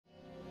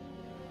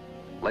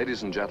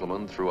Ladies and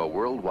gentlemen, through a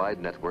worldwide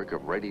network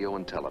of radio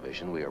and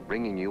television, we are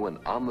bringing you an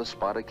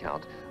on-the-spot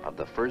account of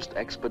the first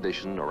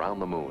expedition around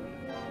the moon.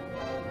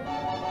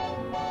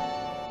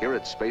 Here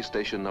at Space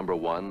Station number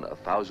 1,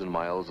 1,000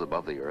 miles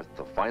above the Earth,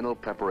 the final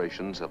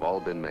preparations have all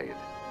been made.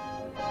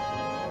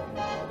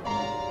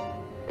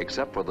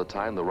 Except for the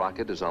time the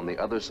rocket is on the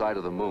other side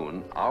of the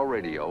moon, our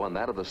radio and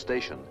that of the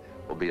station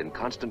will be in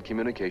constant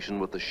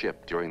communication with the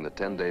ship during the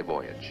 10-day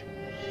voyage.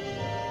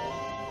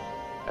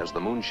 As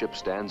the moon ship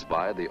stands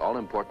by, the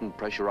all-important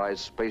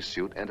pressurized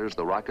spacesuit enters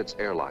the rocket's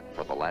airlock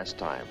for the last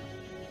time.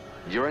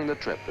 During the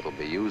trip, it'll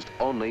be used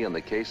only in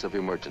the case of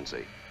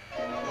emergency.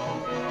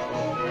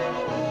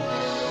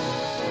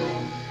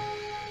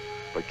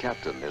 The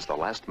captain is the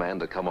last man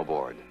to come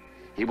aboard.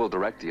 He will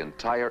direct the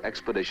entire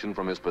expedition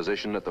from his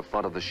position at the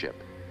front of the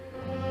ship.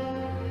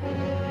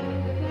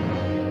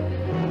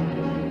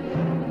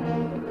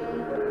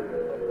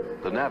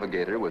 The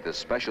navigator, with his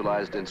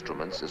specialized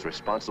instruments, is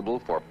responsible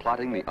for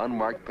plotting the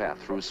unmarked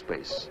path through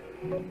space.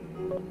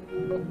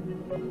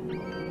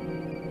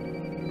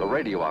 The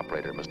radio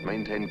operator must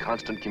maintain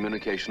constant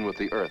communication with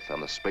the Earth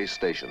and the space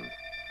station.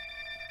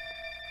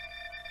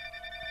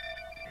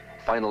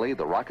 Finally,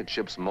 the rocket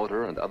ship's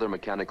motor and other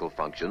mechanical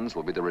functions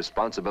will be the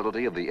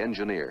responsibility of the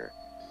engineer.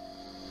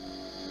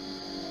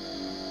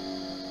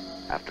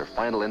 After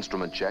final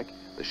instrument check,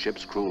 the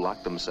ship's crew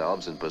lock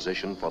themselves in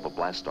position for the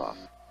blastoff.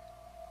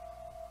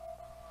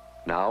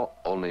 Now,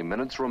 only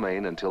minutes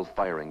remain until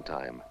firing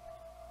time.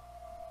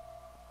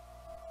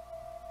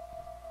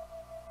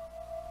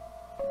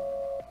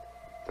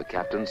 The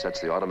captain sets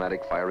the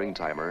automatic firing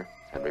timer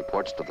and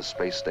reports to the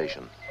space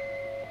station.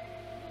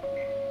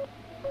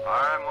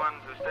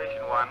 RM1 to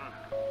Station 1,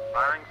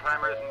 firing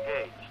timer is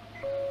engaged.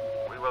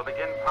 We will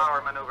begin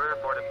power maneuver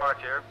for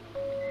departure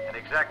in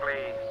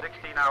exactly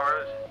 16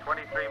 hours,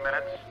 23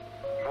 minutes,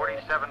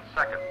 47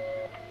 seconds.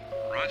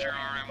 Roger,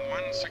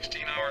 RM1,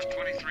 16 hours,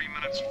 23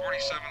 minutes,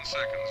 47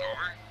 seconds,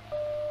 over.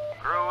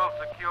 Crew will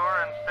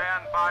secure and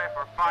stand by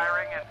for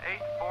firing in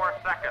 84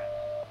 seconds.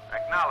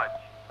 Acknowledge.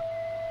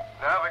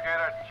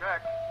 Navigator,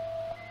 check.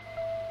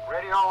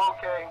 Radio,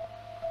 okay.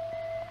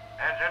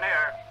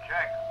 Engineer,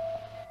 check.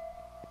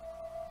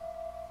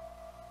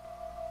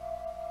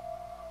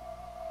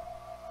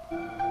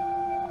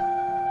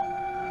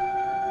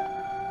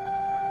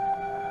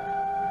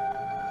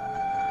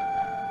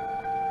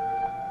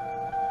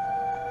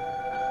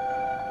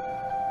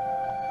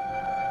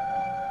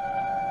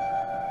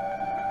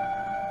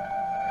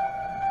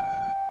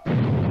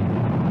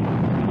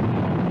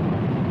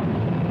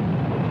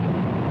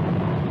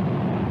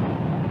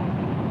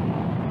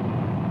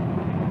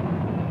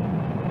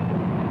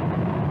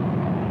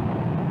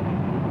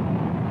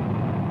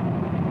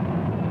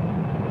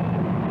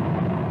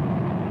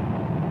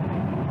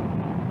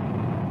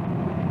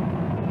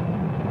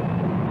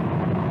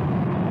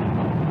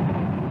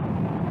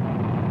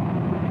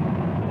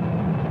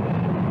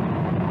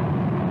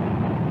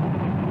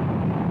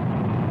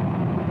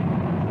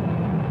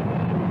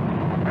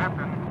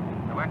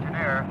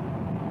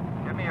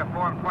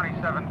 Form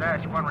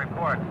 27-1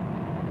 report.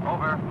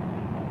 Over.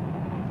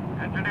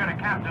 Engineer to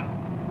captain.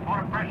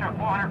 Motor pressure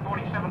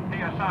 447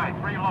 psi,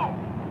 3 low.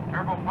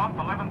 Turbo pump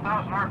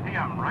 11,000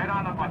 RPM, right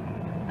on the button.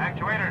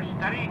 Actuator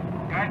steady.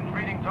 Guidance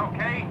readings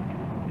okay.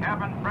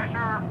 Cabin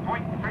pressure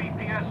 0.3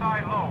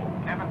 psi low.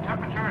 Cabin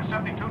temperature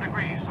 72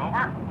 degrees.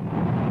 Over.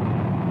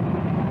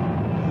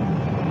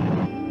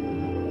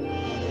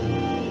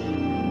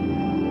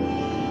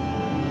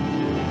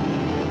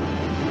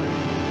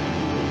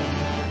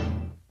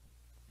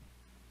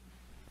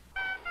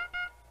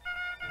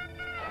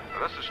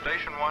 This is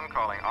Station 1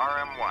 calling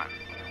RM1.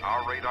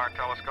 Our radar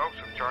telescopes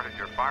have charted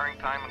your firing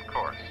time and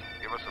course.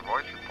 Give us a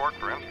voice report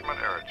for instrument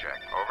error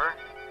check. Over.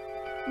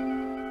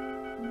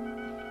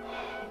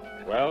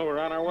 Well, we're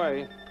on our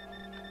way.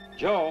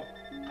 Joe,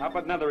 how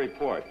about another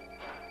report?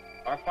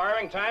 Our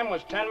firing time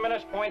was 10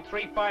 minutes,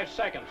 0.35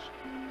 seconds.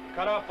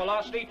 Cutoff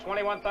velocity,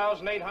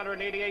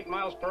 21,888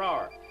 miles per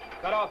hour.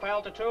 Cutoff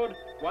altitude,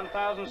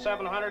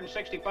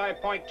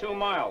 1,765.2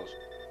 miles.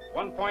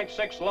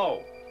 1.6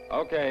 low.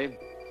 Okay.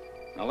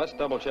 Now let's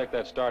double check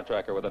that star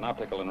tracker with an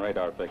optical and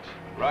radar fix.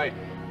 Right.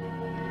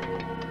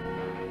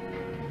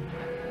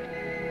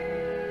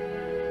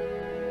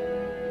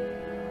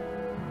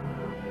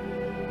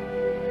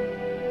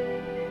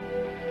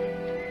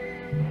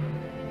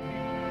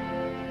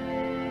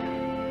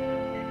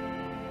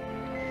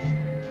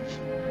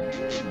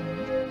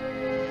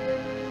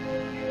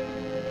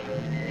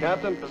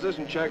 Captain,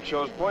 position check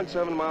shows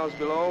 0.7 miles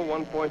below,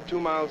 1.2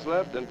 miles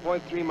left, and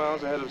 0.3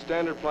 miles ahead of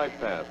standard flight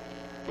path.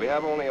 We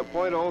have only a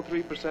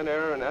 0.03%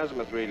 error in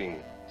azimuth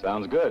reading.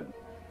 Sounds good.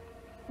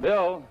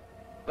 Bill,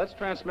 let's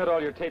transmit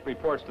all your tape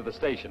reports to the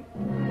station.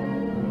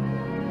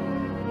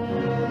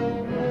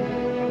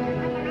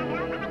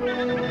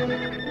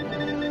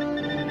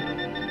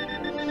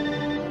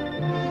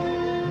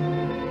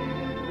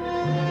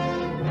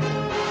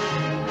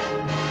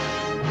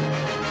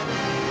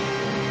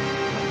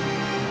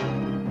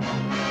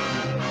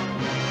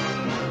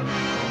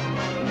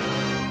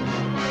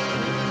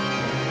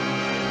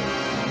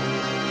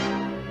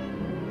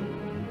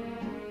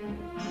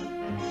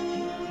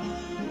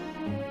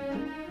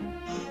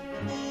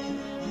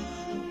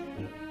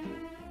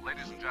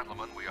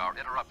 gentlemen, we are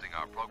interrupting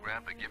our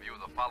program to give you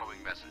the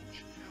following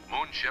message.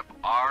 Moonship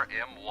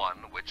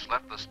RM1, which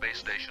left the space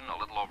station a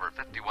little over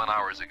 51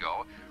 hours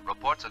ago,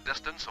 reports a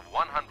distance of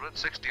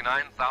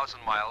 169,000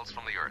 miles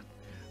from the Earth.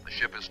 The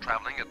ship is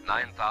traveling at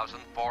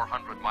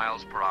 9,400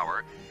 miles per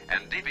hour,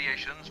 and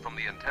deviations from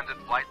the intended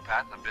flight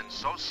path have been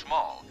so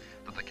small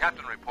that the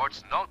captain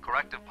reports no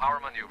corrective power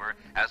maneuver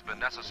has been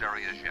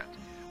necessary as yet.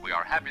 We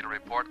are happy to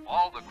report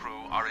all the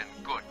crew are in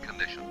good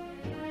condition.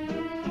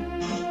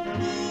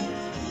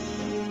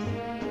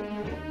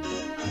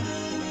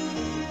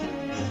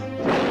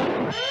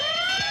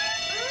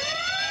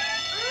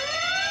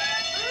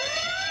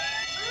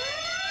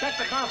 Check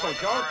the console,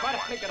 Joe. Try to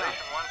pick it up.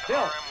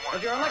 Bill,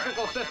 is your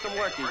electrical system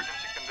working?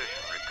 Emergency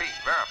condition. Repeat.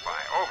 Verify.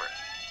 Over.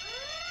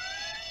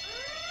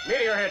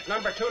 Meteor hit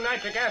number 2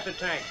 nitric acid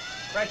tank.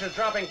 Pressure's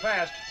dropping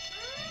fast.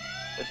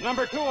 It's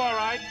number 2, all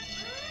right.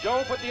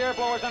 Joe, put the air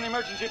blowers on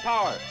emergency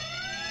power.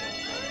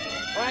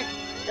 Frank,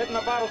 get in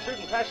the bottle suit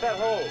and patch that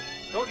hole.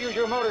 Don't use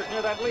your motors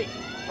near that leak.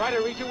 Try to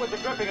reach it with the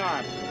gripping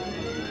arm.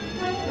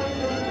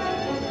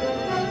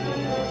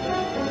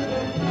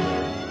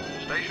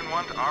 Station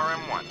 1 to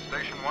RM1.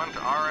 Station 1 to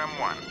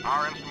RM1.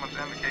 Our instruments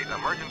indicate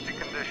emergency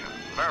condition.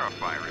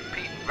 Verify.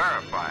 Repeat.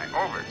 Verify.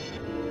 Over.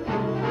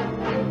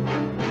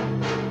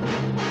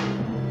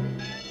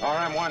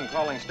 RM1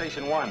 calling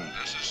Station 1.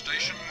 This is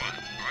Station 1. Go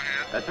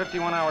ahead. At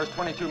 51 hours,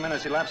 22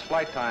 minutes elapsed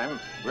flight time,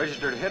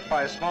 registered hit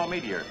by a small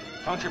meteor.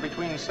 Puncture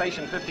between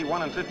Station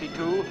 51 and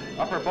 52,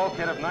 upper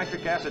bulkhead of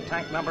nitric acid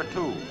tank number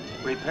 2.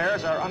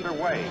 Repairs are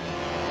underway.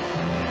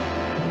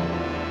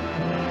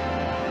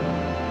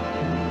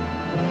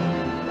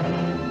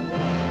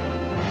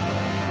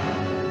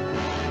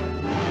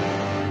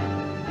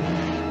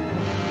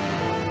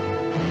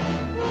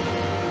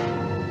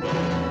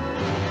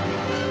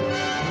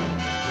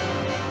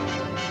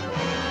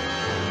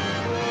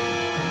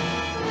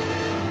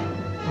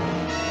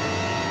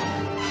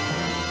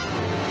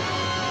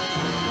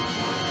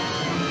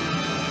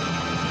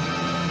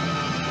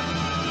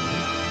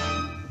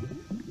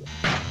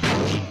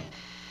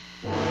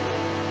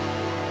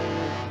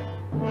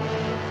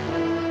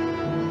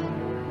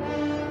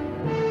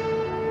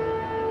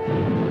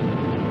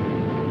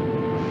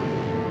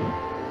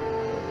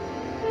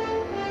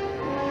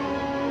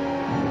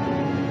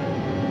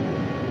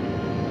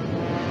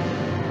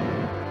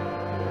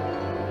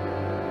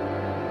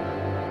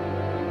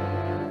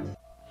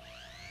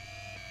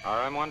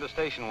 RM1 to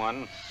Station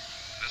 1.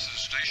 This is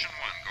Station 1.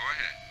 Go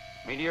ahead.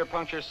 Meteor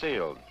puncture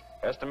sealed.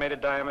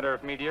 Estimated diameter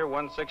of meteor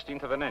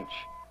 1/16 of an inch.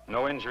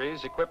 No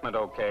injuries, equipment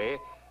okay.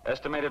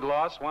 Estimated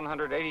loss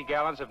 180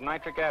 gallons of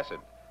nitric acid.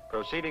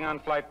 Proceeding on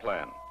flight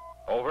plan.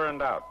 Over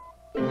and out.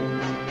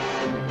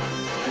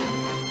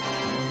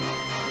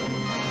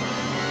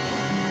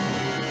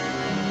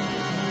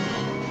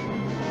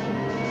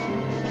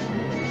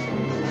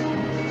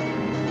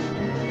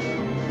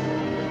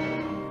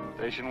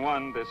 Station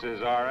 1, this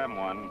is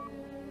RM1.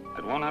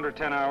 At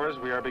 110 hours,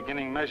 we are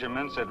beginning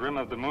measurements at rim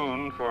of the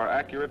moon for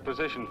accurate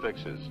position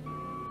fixes.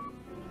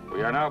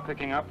 We are now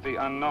picking up the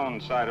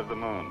unknown side of the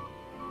moon.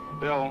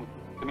 Bill,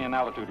 give me an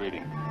altitude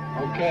reading.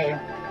 Okay.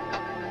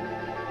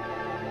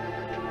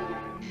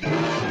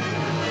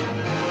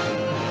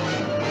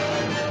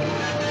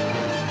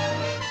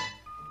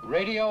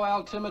 Radio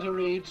altimeter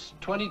reads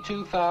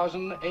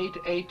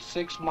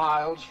 22,886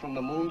 miles from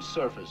the moon's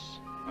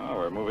surface. Oh,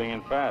 we're moving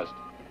in fast.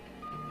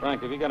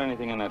 Frank, have you got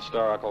anything in that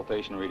star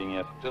occultation reading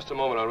yet? Just a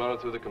moment, I'll run it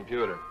through the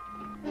computer.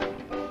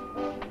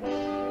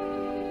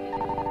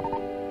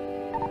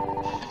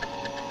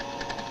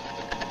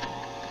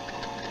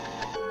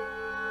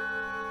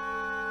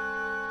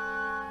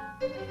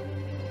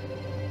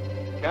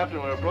 Captain,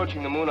 we're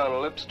approaching the moon on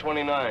ellipse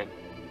 29.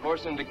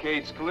 Course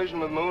indicates collision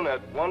with moon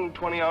at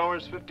 1:20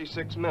 hours,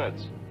 56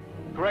 minutes.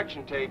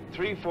 Correction tape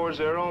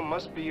 340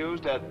 must be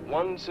used at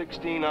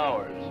 1:16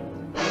 hours.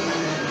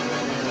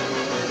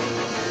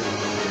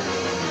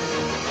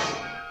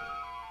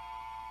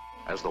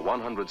 As the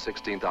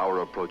 116th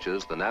hour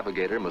approaches, the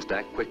navigator must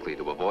act quickly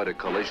to avoid a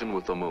collision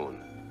with the moon.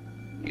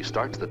 He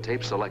starts the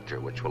tape selector,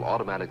 which will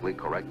automatically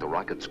correct the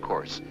rocket's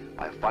course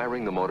by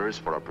firing the motors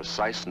for a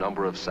precise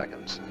number of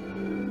seconds.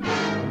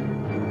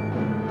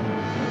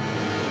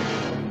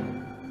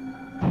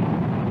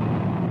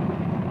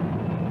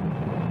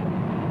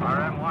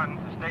 RM1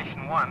 to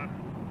Station 1.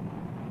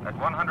 At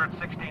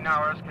 116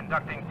 hours,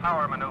 conducting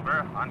power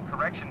maneuver on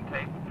correction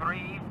tape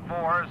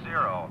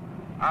 340.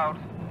 Out.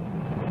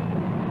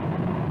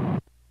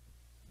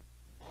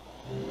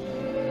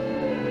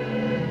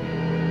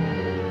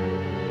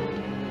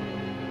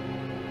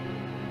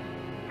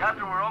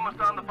 Captain, we're almost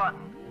on the button.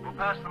 We'll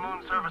pass the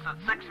moon surface at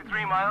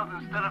 63 miles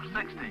instead of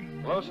 60.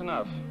 Close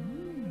enough.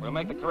 We'll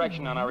make the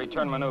correction on our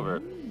return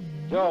maneuver.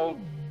 Joe,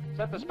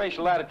 set the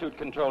spatial attitude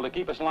control to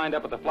keep us lined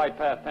up with the flight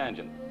path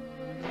tangent.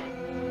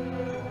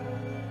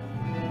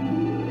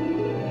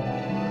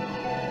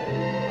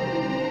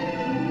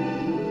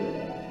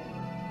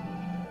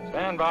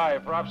 Stand by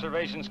for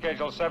observation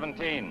schedule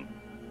 17.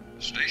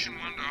 Station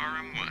 1 to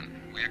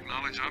RM1. We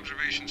acknowledge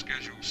observation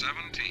schedule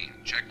 17.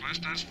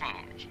 Checklist as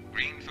follows.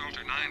 Green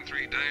filter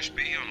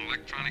 93-B on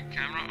electronic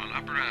camera on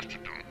upper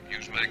astrodome.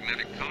 Use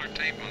magnetic color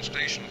tape on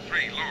station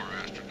 3, lower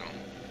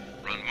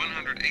astrodome. Run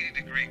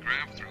 180-degree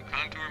graph through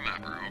contour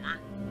mapper, over.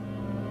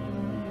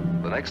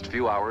 The next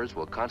few hours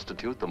will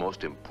constitute the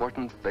most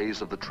important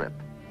phase of the trip.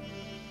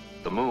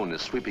 The moon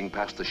is sweeping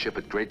past the ship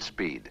at great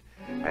speed,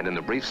 and in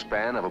a brief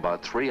span of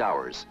about 3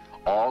 hours,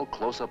 all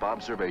close-up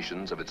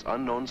observations of its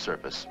unknown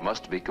surface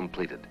must be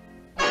completed.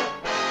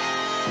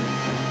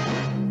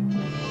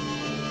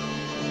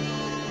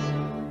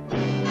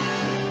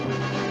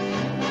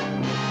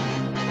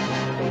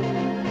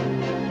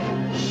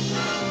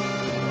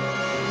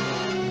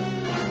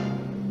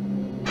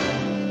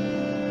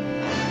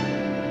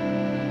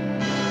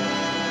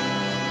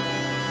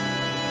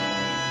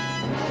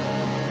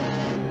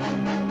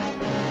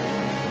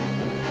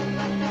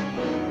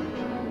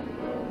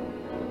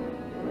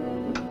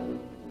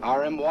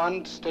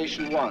 RM1,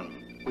 Station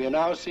 1. We are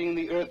now seeing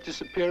the Earth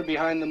disappear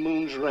behind the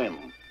moon's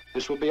rim.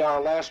 This will be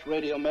our last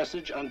radio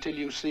message until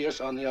you see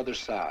us on the other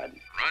side.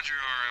 Roger,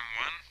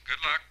 RM1. Good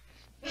luck.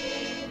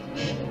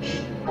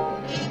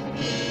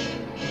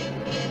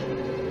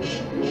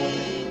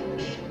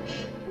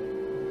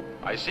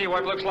 I see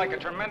what looks like a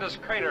tremendous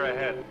crater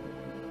ahead.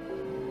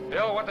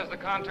 Bill, what does the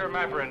contour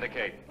mapper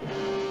indicate?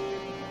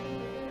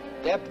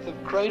 Depth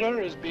of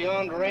crater is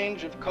beyond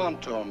range of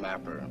contour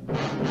mapper.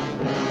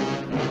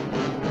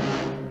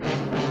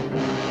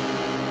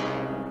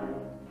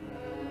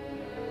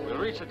 We'll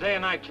reach the day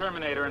and night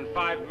terminator in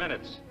 5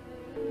 minutes.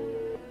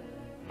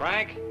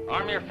 Frank,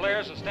 arm your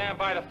flares and stand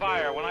by to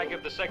fire when I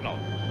give the signal.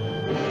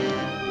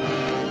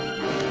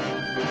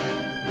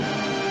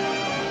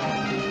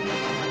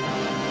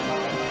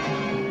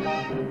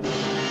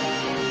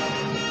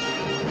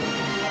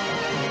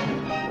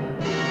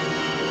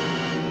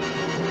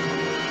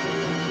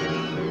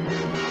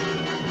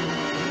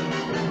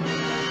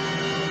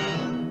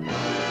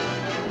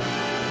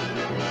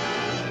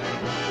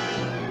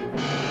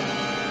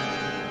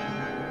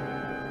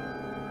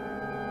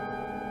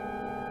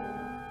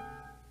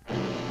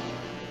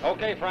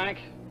 Okay, Frank.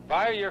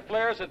 Fire your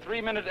flares at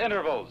 3-minute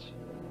intervals.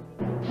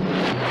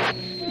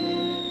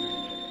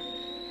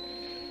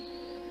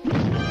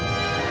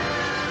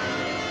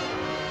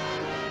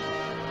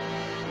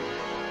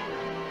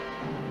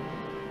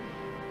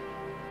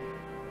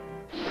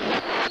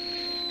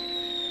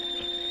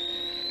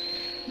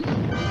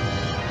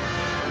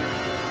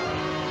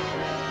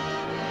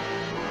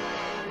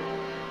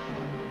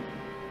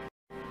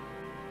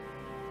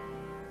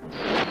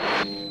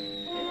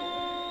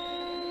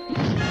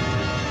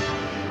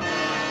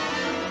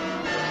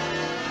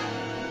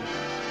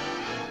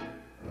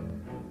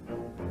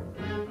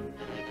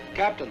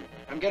 Captain,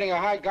 I'm getting a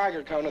high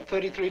Geiger count of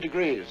 33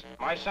 degrees.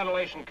 My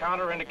scintillation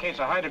counter indicates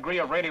a high degree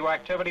of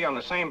radioactivity on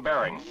the same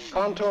bearing.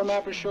 Contour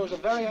mapper shows a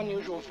very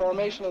unusual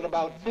formation at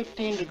about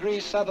 15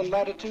 degrees southern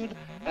latitude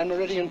and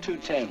meridian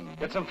 210.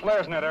 Get some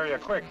flares in that area,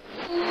 quick.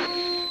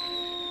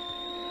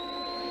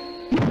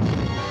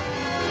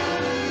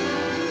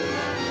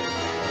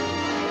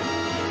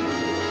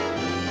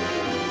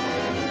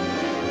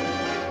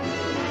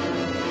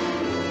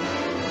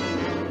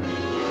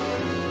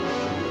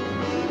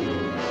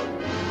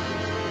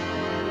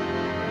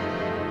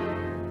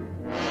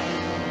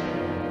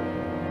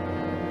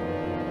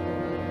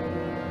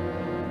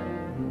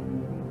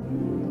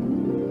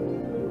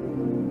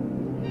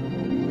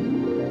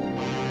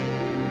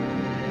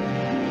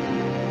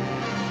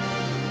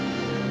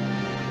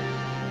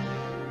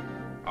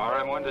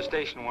 RM1 to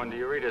Station 1, do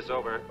you read us,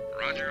 over?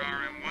 Roger,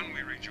 RM1,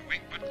 we read you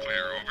weak but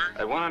clear, over.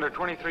 At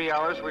 123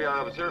 hours, we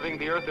are observing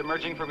the Earth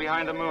emerging from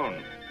behind the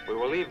moon. We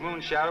will leave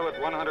moon shadow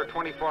at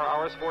 124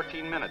 hours,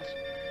 14 minutes.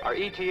 Our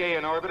ETA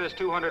in orbit is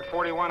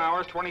 241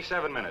 hours,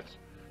 27 minutes.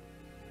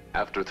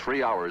 After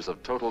 3 hours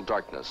of total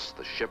darkness,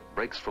 the ship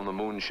breaks from the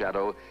moon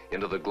shadow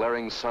into the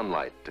glaring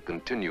sunlight to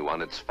continue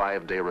on its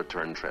 5-day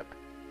return trip.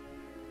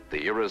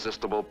 The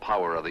irresistible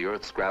power of the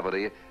Earth's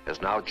gravity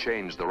has now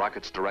changed the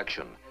rocket's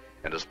direction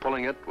and is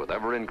pulling it with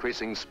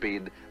ever-increasing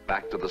speed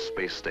back to the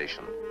space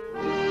station.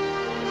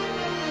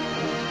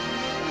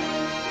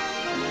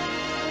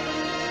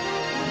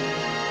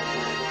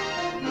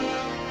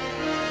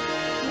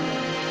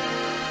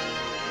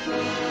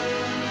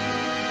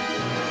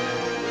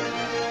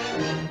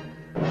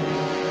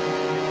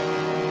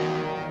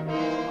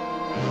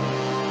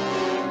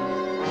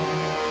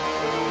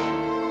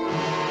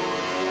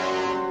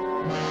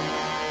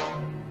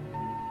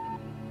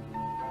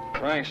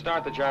 Frank,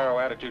 start the gyro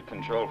attitude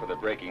control for the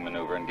braking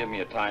maneuver and give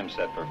me a time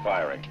set for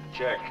firing.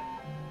 Check.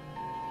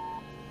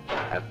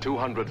 At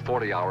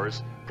 240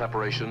 hours,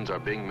 preparations are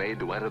being made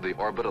to enter the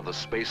orbit of the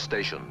space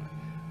station.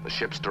 The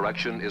ship's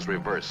direction is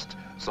reversed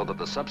so that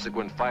the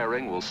subsequent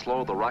firing will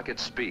slow the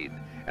rocket's speed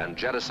and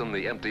jettison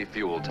the empty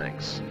fuel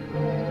tanks.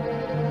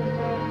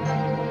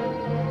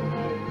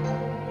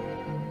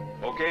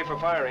 Okay for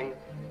firing.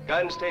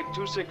 Guidance tape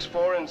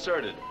 264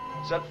 inserted.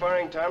 Set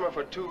firing timer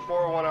for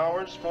 241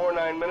 hours,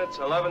 49 minutes,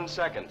 11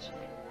 seconds.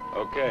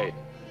 Okay.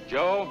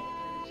 Joe,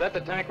 Set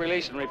the tank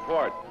release and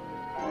report.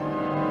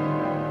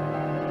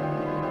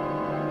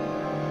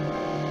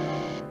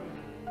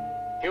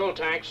 Fuel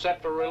tank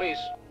set for release.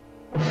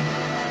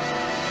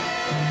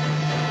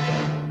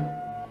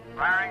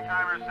 Firing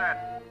timer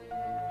set.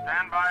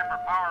 Stand by for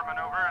power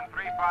maneuver in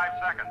 3-5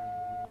 seconds.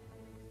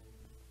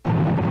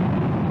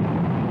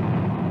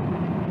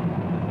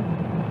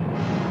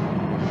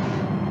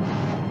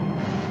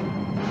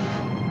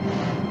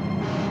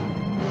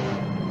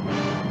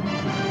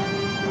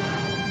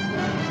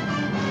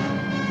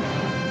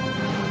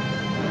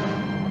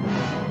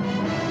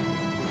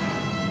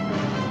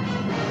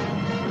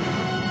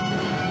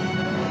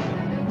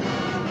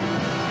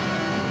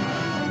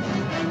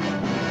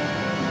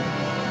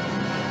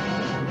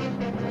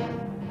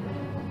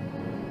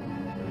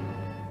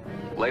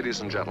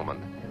 Ladies and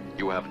gentlemen,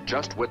 you have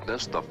just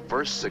witnessed the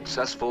first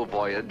successful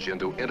voyage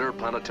into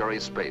interplanetary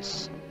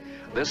space.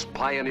 This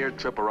pioneer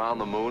trip around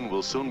the moon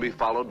will soon be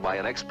followed by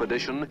an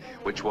expedition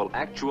which will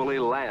actually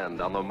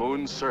land on the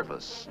moon's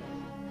surface.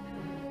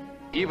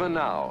 Even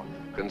now,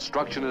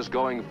 construction is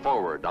going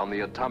forward on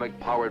the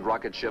atomic-powered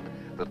rocket ship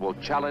that will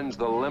challenge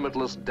the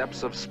limitless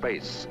depths of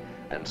space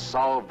and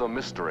solve the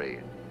mystery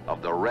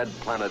of the red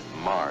planet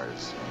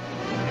Mars.